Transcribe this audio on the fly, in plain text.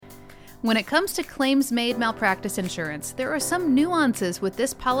When it comes to claims-made malpractice insurance, there are some nuances with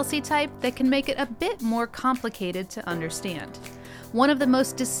this policy type that can make it a bit more complicated to understand. One of the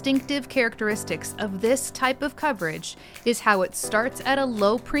most distinctive characteristics of this type of coverage is how it starts at a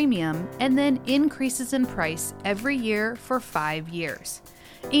low premium and then increases in price every year for 5 years.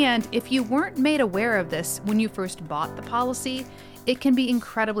 And if you weren't made aware of this when you first bought the policy, it can be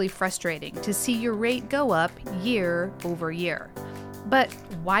incredibly frustrating to see your rate go up year over year. But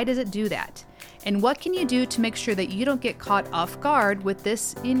why does it do that? And what can you do to make sure that you don't get caught off guard with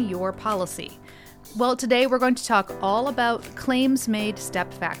this in your policy? Well, today we're going to talk all about claims-made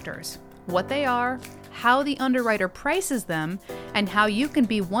step factors, what they are, how the underwriter prices them, and how you can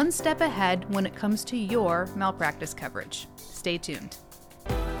be one step ahead when it comes to your malpractice coverage. Stay tuned.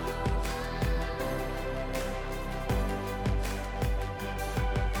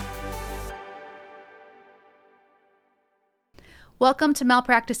 Welcome to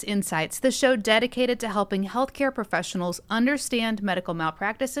Malpractice Insights, the show dedicated to helping healthcare professionals understand medical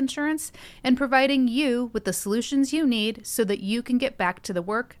malpractice insurance and providing you with the solutions you need so that you can get back to the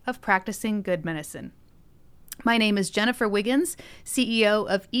work of practicing good medicine. My name is Jennifer Wiggins, CEO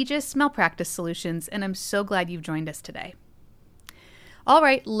of Aegis Malpractice Solutions, and I'm so glad you've joined us today. All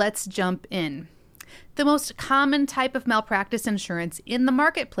right, let's jump in. The most common type of malpractice insurance in the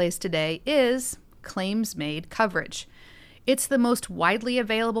marketplace today is claims-made coverage. It's the most widely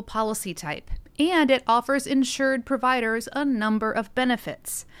available policy type, and it offers insured providers a number of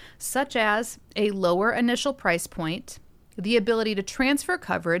benefits, such as a lower initial price point, the ability to transfer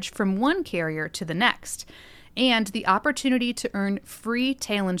coverage from one carrier to the next, and the opportunity to earn free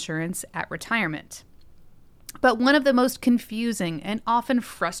tail insurance at retirement. But one of the most confusing and often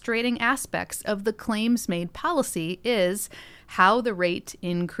frustrating aspects of the claims-made policy is how the rate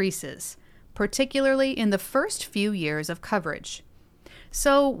increases, particularly in the first few years of coverage.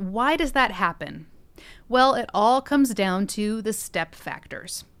 So why does that happen? Well, it all comes down to the step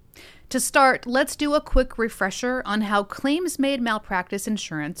factors. To start, let's do a quick refresher on how claims-made malpractice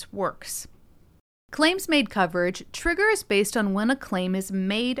insurance works. Claims-made coverage triggers based on when a claim is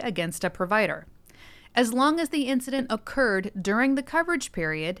made against a provider. As long as the incident occurred during the coverage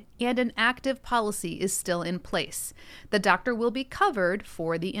period and an active policy is still in place, the doctor will be covered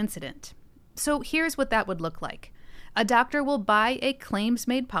for the incident. So here's what that would look like. A doctor will buy a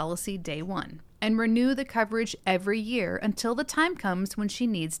claims-made policy day one and renew the coverage every year until the time comes when she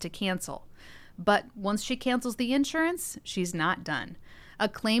needs to cancel. But once she cancels the insurance, she's not done. A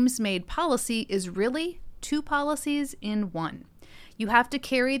claims-made policy is really 2 policies in one. You have to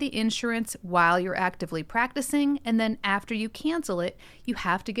carry the insurance while you're actively practicing, and then after you cancel it, you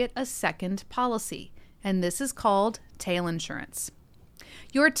have to get a second policy, and this is called tail insurance.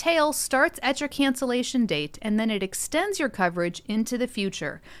 Your tail starts at your cancellation date, and then it extends your coverage into the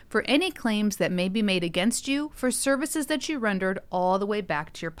future for any claims that may be made against you for services that you rendered all the way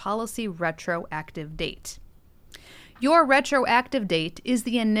back to your policy retroactive date. Your retroactive date is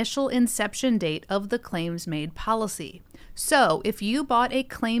the initial inception date of the claims-made policy. So, if you bought a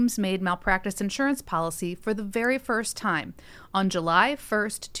claims-made malpractice insurance policy for the very first time on July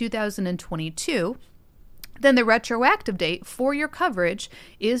 1st, 2022, then the retroactive date for your coverage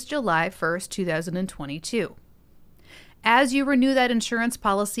is July 1st, 2022. As you renew that insurance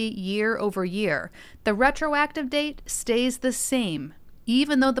policy year over year, the retroactive date stays the same,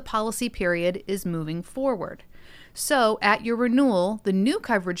 even though the policy period is moving forward. So, at your renewal, the new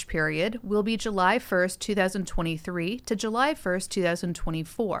coverage period will be July 1st, 2023 to July 1st,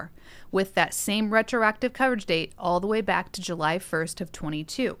 2024, with that same retroactive coverage date all the way back to July 1st of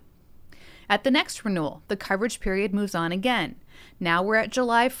 22. At the next renewal, the coverage period moves on again. Now we're at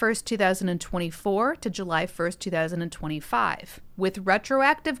July 1st, 2024 to July 1st, 2025, with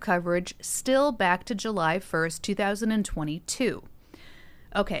retroactive coverage still back to July 1st, 2022.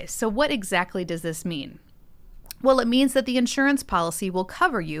 Okay, so what exactly does this mean? Well, it means that the insurance policy will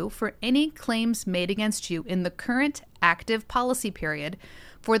cover you for any claims made against you in the current active policy period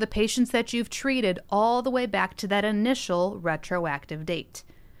for the patients that you've treated all the way back to that initial retroactive date.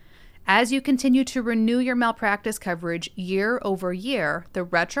 As you continue to renew your malpractice coverage year over year, the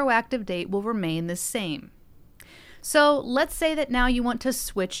retroactive date will remain the same. So let's say that now you want to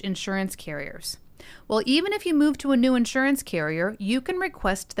switch insurance carriers. Well, even if you move to a new insurance carrier, you can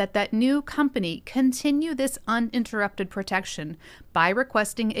request that that new company continue this uninterrupted protection by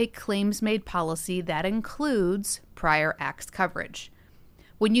requesting a claims-made policy that includes prior acts coverage.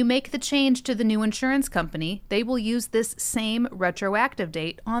 When you make the change to the new insurance company, they will use this same retroactive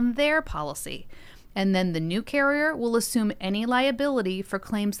date on their policy. And then the new carrier will assume any liability for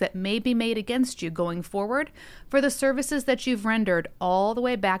claims that may be made against you going forward for the services that you've rendered all the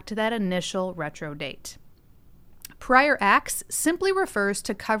way back to that initial retro date. Prior acts simply refers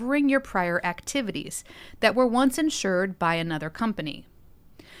to covering your prior activities that were once insured by another company.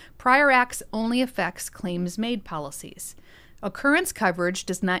 Prior acts only affects claims-made policies. Occurrence coverage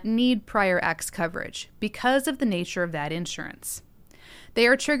does not need prior acts coverage because of the nature of that insurance. They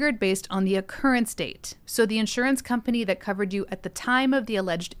are triggered based on the occurrence date, so the insurance company that covered you at the time of the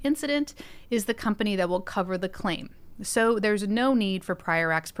alleged incident is the company that will cover the claim. So there's no need for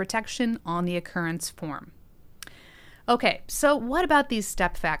prior acts protection on the occurrence form. Okay, so what about these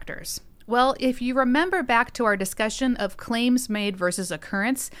step factors? Well, if you remember back to our discussion of claims made versus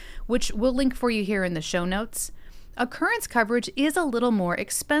occurrence, which we'll link for you here in the show notes, occurrence coverage is a little more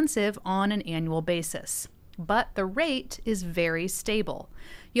expensive on an annual basis, but the rate is very stable.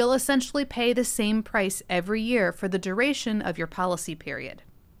 You'll essentially pay the same price every year for the duration of your policy period.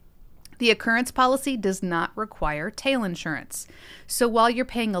 The occurrence policy does not require tail insurance, so while you're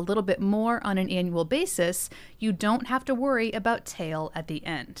paying a little bit more on an annual basis, you don't have to worry about tail at the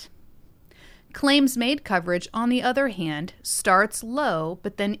end. Claims-made coverage, on the other hand, starts low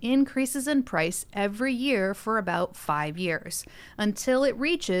but then increases in price every year for about 5 years, until it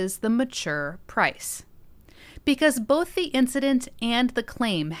reaches the mature price. Because both the incident and the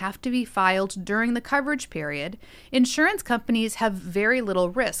claim have to be filed during the coverage period, insurance companies have very little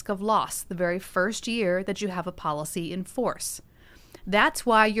risk of loss the very first year that you have a policy in force. That's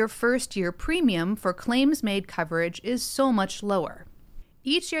why your first year premium for claims-made coverage is so much lower.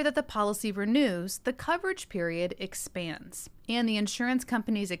 Each year that the policy renews, the coverage period expands, and the insurance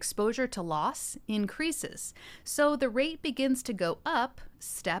company's exposure to loss increases, so the rate begins to go up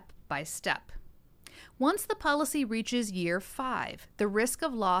step by step. Once the policy reaches year 5, the risk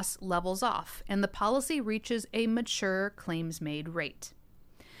of loss levels off, and the policy reaches a mature claims-made rate.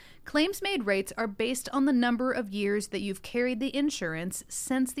 Claims-made rates are based on the number of years that you've carried the insurance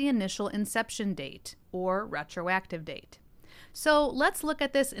since the initial inception date, or retroactive date. So let's look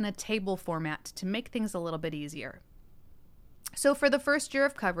at this in a table format to make things a little bit easier. So for the first year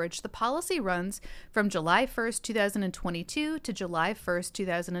of coverage, the policy runs from July 1st, 2022 to July 1st,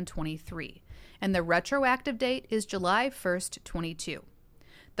 2023, and the retroactive date is July 1st, 22.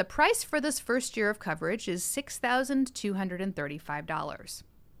 The price for this first year of coverage is $6,235.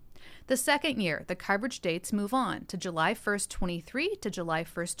 The second year, the coverage dates move on to July 1st, 23 to July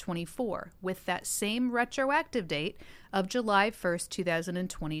 1st, 24, with that same retroactive date of July 1st,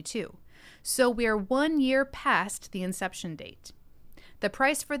 2022. So we are 1 year past the inception date. The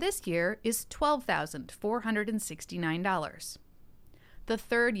price for this year is $12,469. The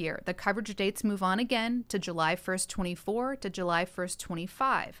third year, the coverage dates move on again to July 1st, 24 to July 1st,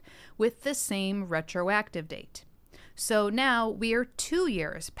 25, with the same retroactive date. So now we are 2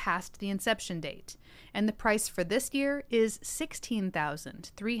 years past the inception date, and the price for this year is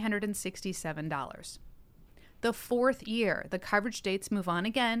 $16,367. The fourth year, the coverage dates move on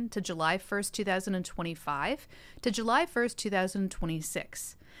again to July 1st, 2025 to July 1st,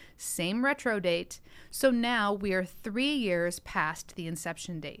 2026. Same retro date, so now we are 3 years past the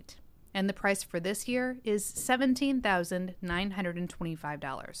inception date, and the price for this year is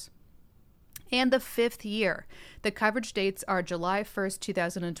 $17,925. And the fifth year, the coverage dates are July 1st,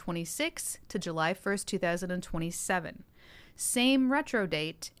 2026 to July 1st, 2027. Same retro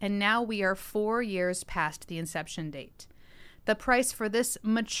date, and now we are 4 years past the inception date. The price for this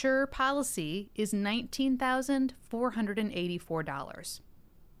mature policy is $19,484.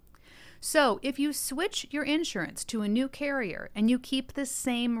 So if you switch your insurance to a new carrier and you keep the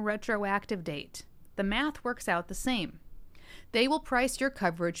same retroactive date, the math works out the same. They will price your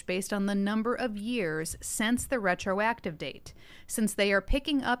coverage based on the number of years since the retroactive date, since they are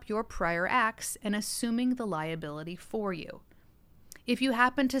picking up your prior acts and assuming the liability for you. If you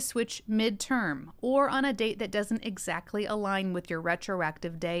happen to switch mid-term or on a date that doesn't exactly align with your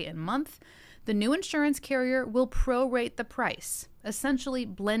retroactive day and month, the new insurance carrier will prorate the price, essentially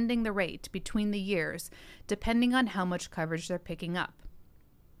blending the rate between the years depending on how much coverage they're picking up.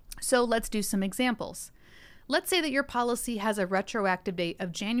 So let's do some examples. Let's say that your policy has a retroactive date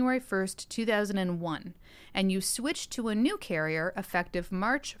of January 1st, 2001, and you switch to a new carrier effective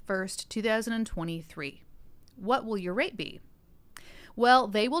March 1st, 2023. What will your rate be? Well,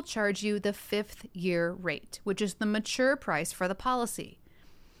 they will charge you the 5th year rate, which is the mature price for the policy.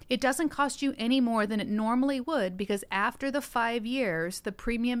 It doesn't cost you any more than it normally would because after the 5 years, the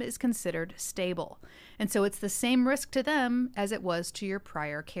premium is considered stable. And so it's the same risk to them as it was to your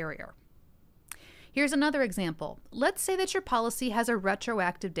prior carrier. Here's another example. Let's say that your policy has a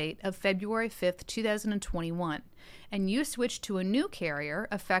retroactive date of February 5th, 2021, and you switch to a new carrier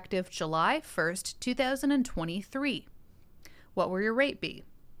effective July 1st, 2023. What will your rate be?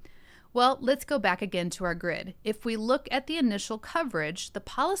 Well, let's go back again to our grid. If we look at the initial coverage, the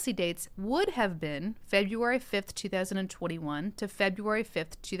policy dates would have been February 5th, 2021 to February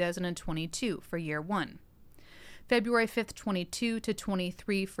 5th, 2022 for year 1, February 5th, 22 to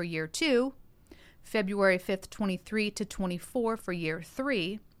 23 for year 2, February 5th, 23 to 24 for year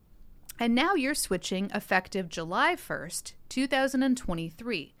 3, and now you're switching effective July 1st,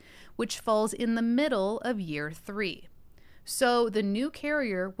 2023, which falls in the middle of year 3. So the new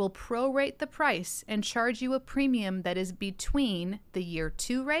carrier will prorate the price and charge you a premium that is between the year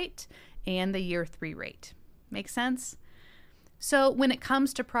 2 rate and the year 3 rate. Make sense? So when it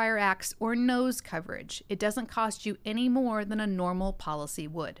comes to prior acts or nose coverage, it doesn't cost you any more than a normal policy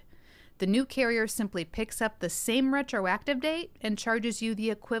would. The new carrier simply picks up the same retroactive date and charges you the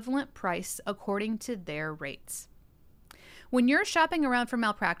equivalent price according to their rates. When you're shopping around for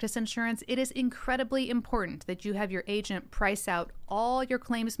malpractice insurance, it is incredibly important that you have your agent price out all your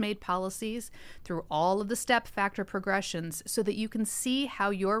claims-made policies through all of the step factor progressions so that you can see how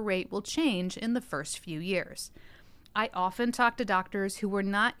your rate will change in the first few years. I often talk to doctors who were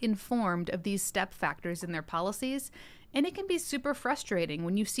not informed of these step factors in their policies, and it can be super frustrating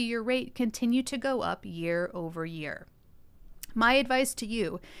when you see your rate continue to go up year over year. My advice to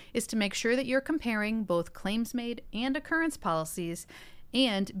you is to make sure that you're comparing both claims-made and occurrence policies,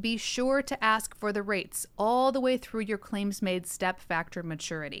 and be sure to ask for the rates all the way through your claims-made step factor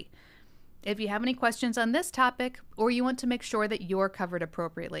maturity. If you have any questions on this topic, or you want to make sure that you're covered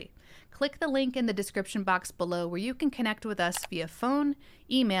appropriately, click the link in the description box below where you can connect with us via phone,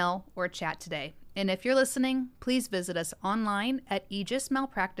 email, or chat today. And if you're listening, please visit us online at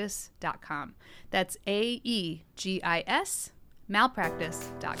aegismalpractice.com. That's AEGIS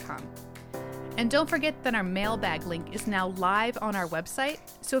malpractice.com. And don't forget that our mailbag link is now live on our website.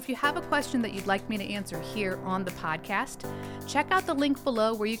 So if you have a question that you'd like me to answer here on the podcast, check out the link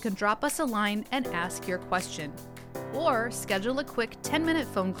below where you can drop us a line and ask your question. Or schedule a quick 10-minute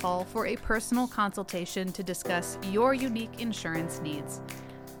phone call for a personal consultation to discuss your unique insurance needs.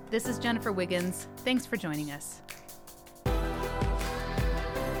 This is Jennifer Wiggins. Thanks for joining us.